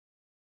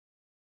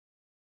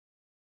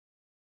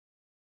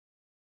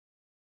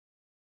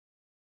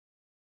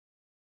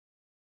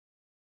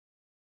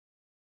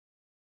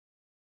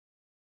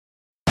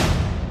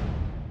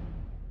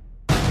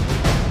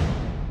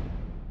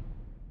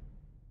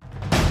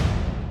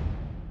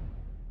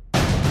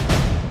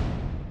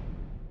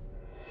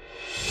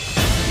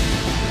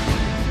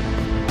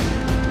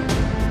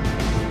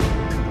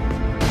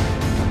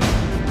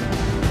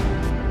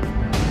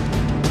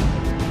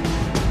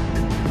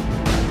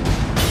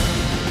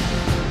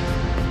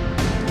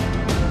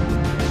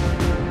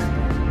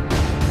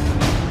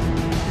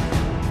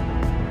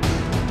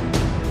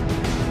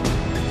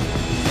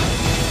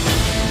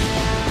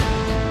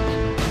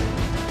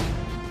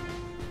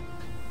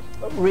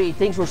Reed,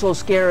 things were so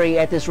scary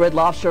at this Red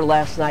Lobster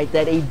last night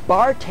that a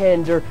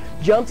bartender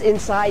jumped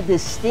inside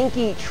this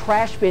stinky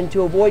trash bin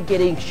to avoid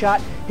getting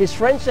shot. His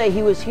friends say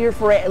he was here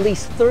for at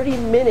least 30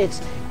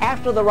 minutes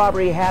after the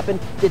robbery happened.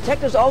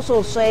 Detectives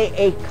also say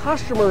a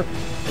customer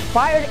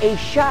fired a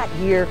shot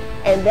here,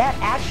 and that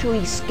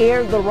actually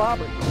scared the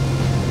robber.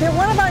 They're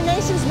one of our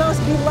nation's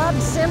most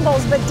beloved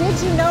symbols, but did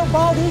you know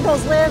bald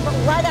eagles live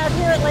right out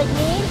here at Lake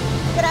Mead?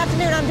 Good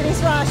afternoon, I'm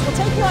Denise Roche. We'll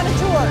take you on a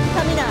tour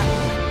coming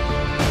up.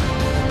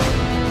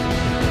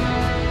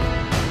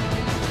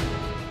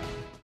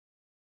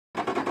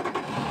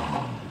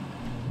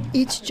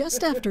 It's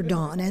just after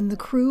dawn and the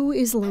crew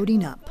is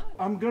loading up.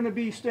 I'm going to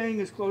be staying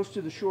as close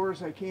to the shore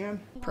as I can.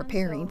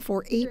 Preparing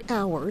for 8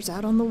 hours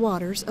out on the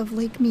waters of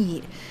Lake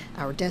Mead.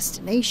 Our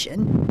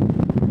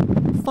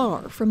destination,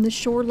 far from the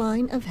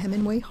shoreline of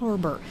Hemingway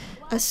Harbor.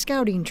 A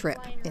scouting trip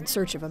in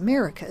search of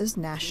America's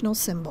national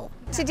symbol.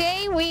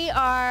 Today we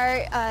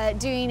are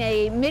doing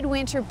a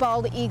midwinter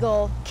bald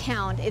eagle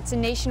count. It's a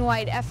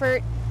nationwide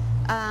effort.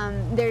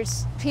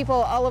 There's people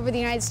all over the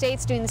United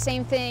States doing the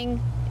same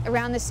thing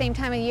around the same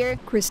time of year.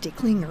 Christy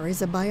Klinger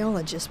is a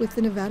biologist with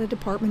the Nevada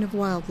Department of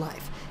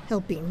Wildlife,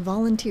 helping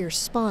volunteer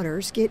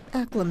spotters get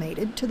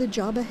acclimated to the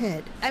job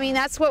ahead. I mean,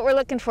 that's what we're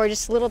looking for,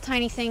 just little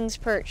tiny things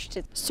perched.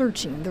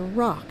 Searching the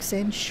rocks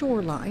and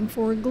shoreline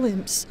for a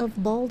glimpse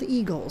of bald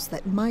eagles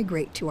that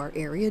migrate to our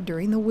area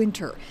during the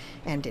winter.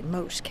 And in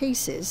most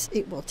cases,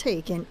 it will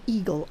take an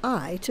eagle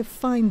eye to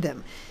find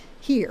them.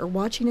 Here,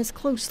 watching us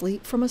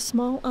closely from a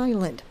small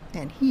island,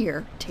 and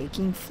here,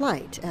 taking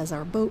flight as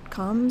our boat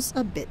comes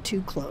a bit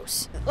too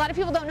close. A lot of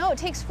people don't know it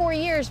takes 4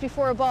 years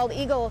before a bald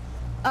eagle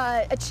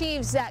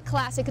achieves that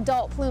classic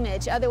adult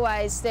plumage.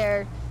 Otherwise,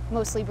 they're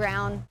mostly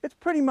brown. It's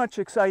pretty much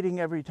exciting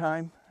every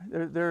time.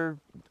 They're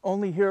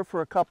only here for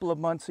a couple of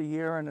months a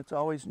year, and it's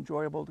always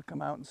enjoyable to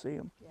come out and see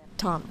them.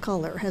 Tom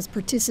Culler has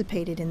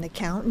participated in the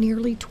count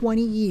nearly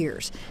 20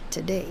 years,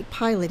 today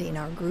piloting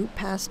our group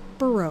past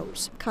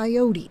burros,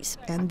 coyotes,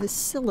 and the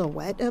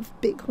silhouette of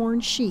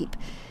bighorn sheep.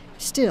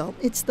 Still,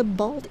 it's the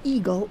bald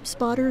eagle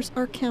spotters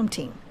are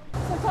counting.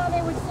 So Tom,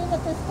 it would seem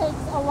that this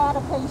takes a lot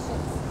of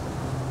patience.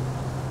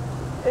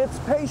 It's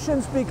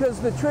patience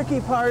because the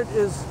tricky part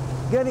is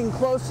getting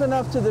close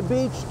enough to the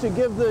beach to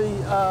give the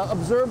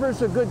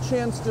observers a good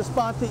chance to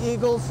spot the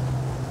eagles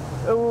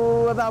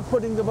without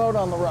putting the boat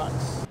on the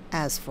rocks.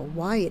 As for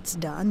why it's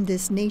done,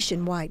 this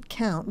nationwide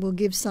count will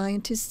give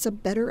scientists a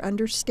better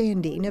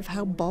understanding of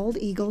how bald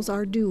eagles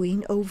are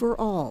doing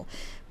overall,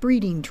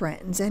 breeding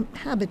trends and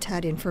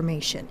habitat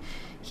information.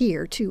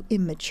 Here, two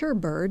immature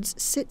birds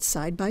sit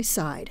side by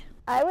side.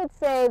 I would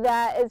say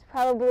that is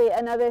probably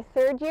another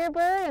third-year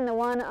bird, and the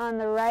one on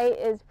the right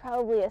is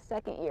probably a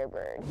second-year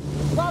bird.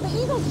 While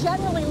the eagles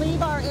generally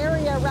leave our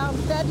area around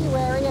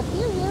February, a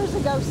few years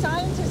ago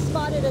scientists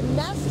spotted a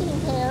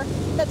nesting pair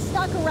that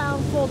stuck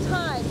around full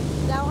time.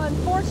 Now,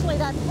 unfortunately,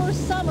 that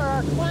first summer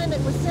our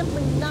climate was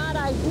simply not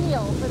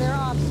ideal for their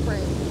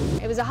offspring.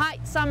 It was a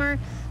hot summer,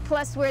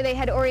 plus where they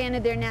had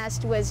oriented their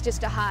nest was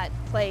just a hot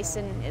place,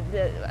 and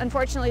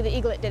unfortunately the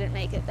eaglet didn't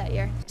make it that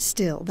year.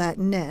 Still, that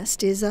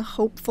nest is a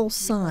hopeful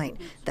sign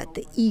that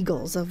the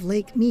eagles of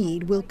Lake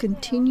Mead will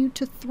continue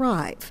to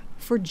thrive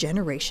for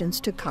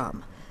generations to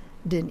come.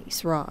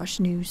 Denise Roche,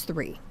 News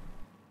 3.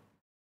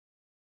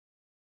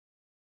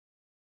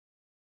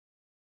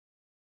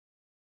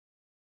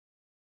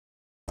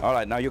 All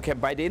right, now you can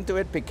bite into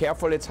it. Be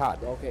careful, it's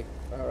hot. Okay,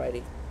 all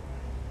righty.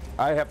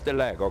 I have the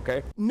leg,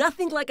 okay?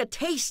 Nothing like a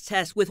taste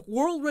test with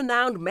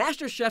world-renowned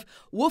master chef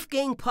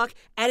Wolfgang Puck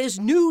at his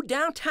new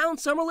downtown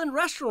Summerlin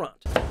restaurant.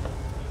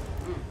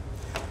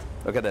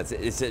 Look at that.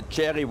 It's a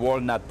cherry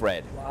walnut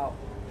bread. Wow.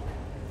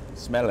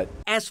 Smell it.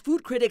 As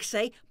food critics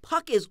say,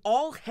 Puck is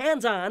all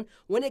hands-on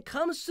when it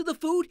comes to the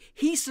food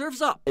he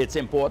serves up. It's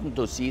important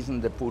to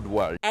season the food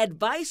well.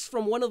 Advice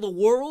from one of the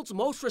world's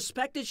most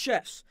respected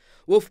chefs.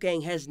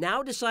 Wolfgang has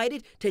now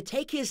decided to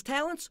take his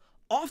talents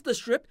off the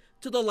strip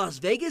to the Las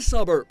Vegas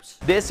suburbs.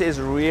 This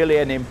is really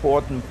an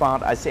important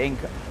part, I think,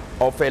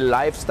 of a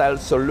lifestyle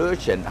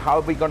solution. How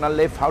are we going to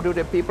live? How do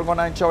the people going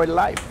to enjoy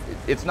life?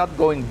 It's not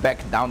going back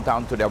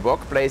downtown to their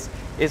workplace.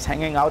 It's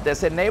hanging out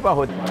as a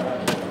neighborhood.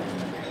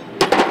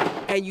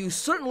 And you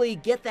certainly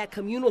get that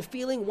communal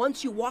feeling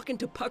once you walk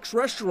into Puck's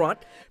restaurant.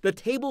 The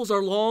tables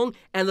are long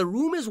and the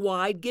room is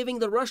wide, giving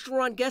the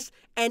restaurant guests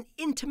an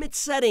intimate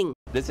setting.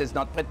 This is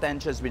not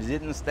pretentious. We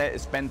didn't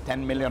spend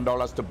 $10 million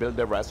to build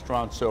a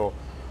restaurant, so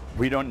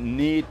we don't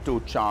need to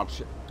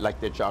charge like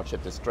they charge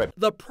at the Strip.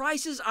 The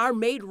prices are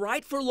made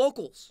right for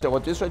locals. So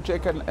rotisserie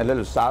chicken, a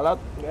little salad,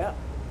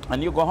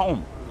 and you go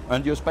home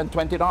and you spend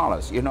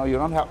 $20. You know,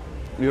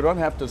 you don't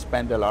have to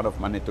spend a lot of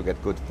money to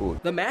get good food.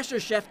 The master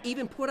chef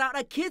even put out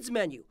a kids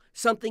menu,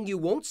 something you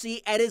won't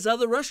see at his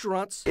other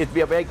restaurants.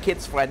 We are very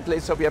kids friendly,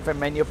 so we have a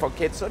menu for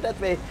kids, so that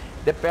way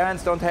the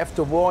parents don't have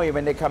to worry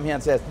when they come here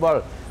and say,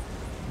 well,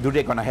 do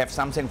they gonna have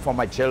something for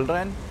my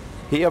children?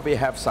 Here we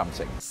have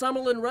something.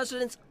 Summerlin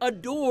residents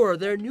adore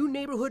their new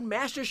neighborhood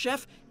master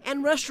chef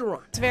and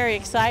restaurant. It's very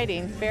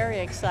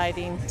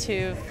exciting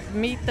to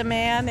meet the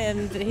man,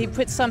 and he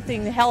puts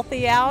something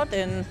healthy out,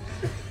 and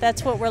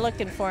that's what we're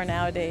looking for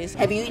nowadays.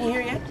 Have you eaten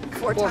here yet?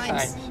 Four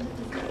times.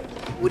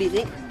 What do you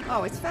think?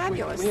 Oh, it's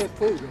fabulous. We had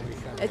food.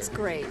 It's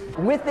great.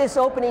 With this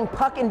opening,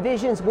 Puck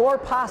envisions more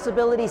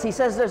possibilities. He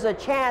says there's a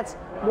chance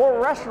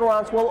more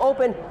restaurants will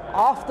open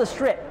off the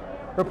strip.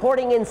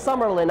 Reporting in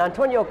Summerlin,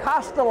 Antonio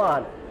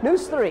Castellan,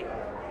 News 3.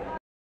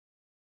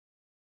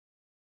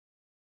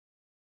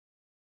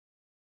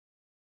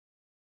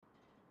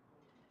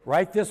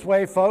 Right this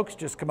way, folks.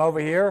 Just come over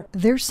here.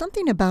 There's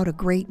something about a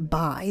great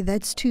buy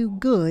that's too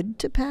good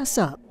to pass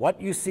up.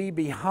 What you see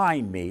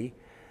behind me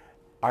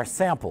are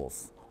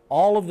samples.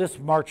 All of this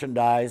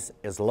merchandise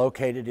is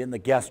located in the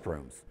guest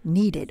rooms.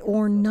 Needed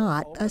or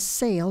not, a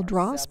sale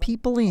draws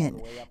people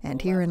in.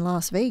 And here in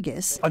Las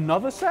Vegas,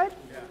 Another set?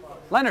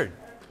 Leonard,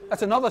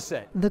 that's another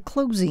set. the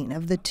closing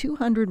of the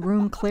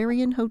 200-room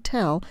Clarion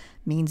Hotel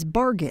means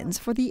bargains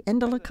for the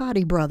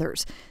Endelicati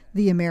brothers,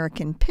 the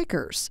American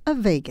pickers of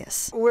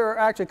Vegas. We're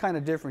actually kind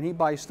of different. He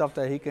buys stuff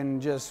that he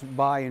can just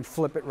buy and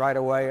flip it right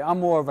away.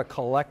 I'm more of a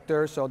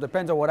collector, so it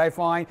depends on what I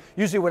find.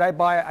 Usually what I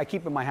buy, I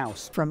keep in my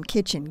house. From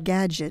kitchen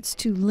gadgets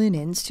to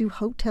linens to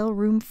hotel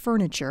room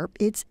furniture,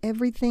 it's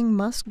everything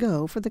must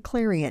go for the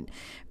Clarion.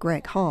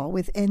 Greg Hall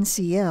with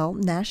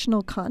NCL,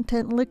 National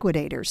Content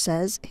Liquidator,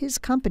 says his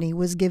company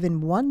was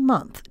given 1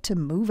 month to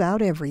move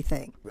out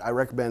everything. I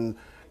recommend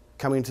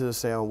coming to the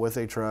sale with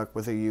a truck,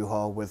 with a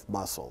U-Haul, with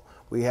muscle.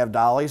 We have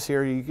dollies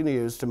here you can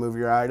use to move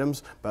your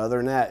items, but other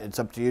than that, it's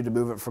up to you to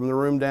move it from the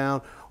room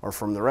down or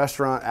from the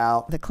restaurant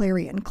out. The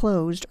Clarion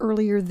closed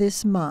earlier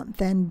this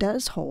month and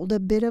does hold a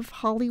bit of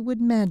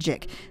Hollywood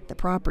magic. The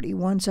property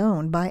once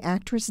owned by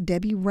actress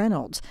Debbie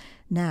Reynolds.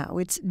 Now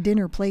it's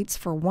dinner plates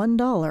for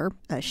 $1,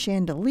 a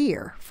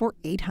chandelier for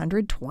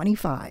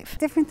 $825.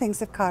 Different things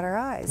have caught our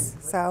eyes,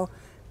 so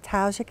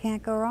towels you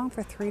can't go wrong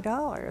for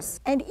 $3.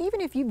 And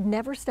even if you've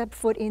never stepped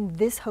foot in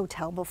this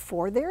hotel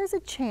before, there is a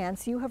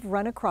chance you have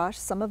run across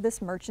some of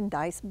this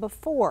merchandise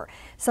before.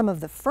 Some of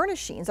the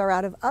furnishings are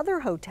out of other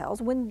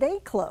hotels when they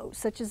close,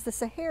 such as the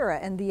Sahara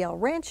and the El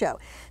Rancho.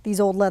 These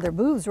old leather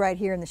booths right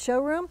here in the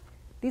showroom,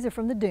 these are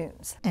from the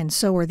Dunes. And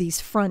so are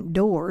these front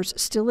doors,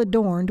 still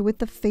adorned with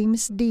the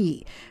famous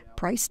D.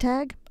 Price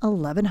tag,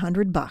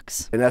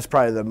 $1,100. And that's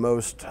probably the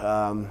most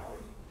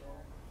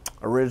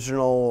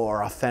original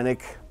or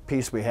authentic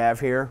piece we have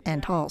here.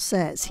 And Hall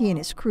says he and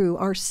his crew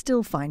are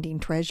still finding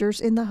treasures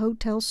in the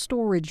hotel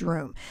storage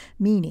room,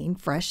 meaning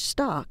fresh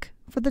stock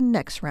for the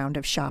next round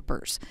of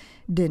shoppers.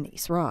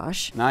 Denise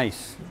Roche.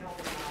 Nice.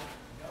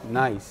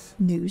 Nice.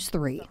 News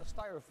 3.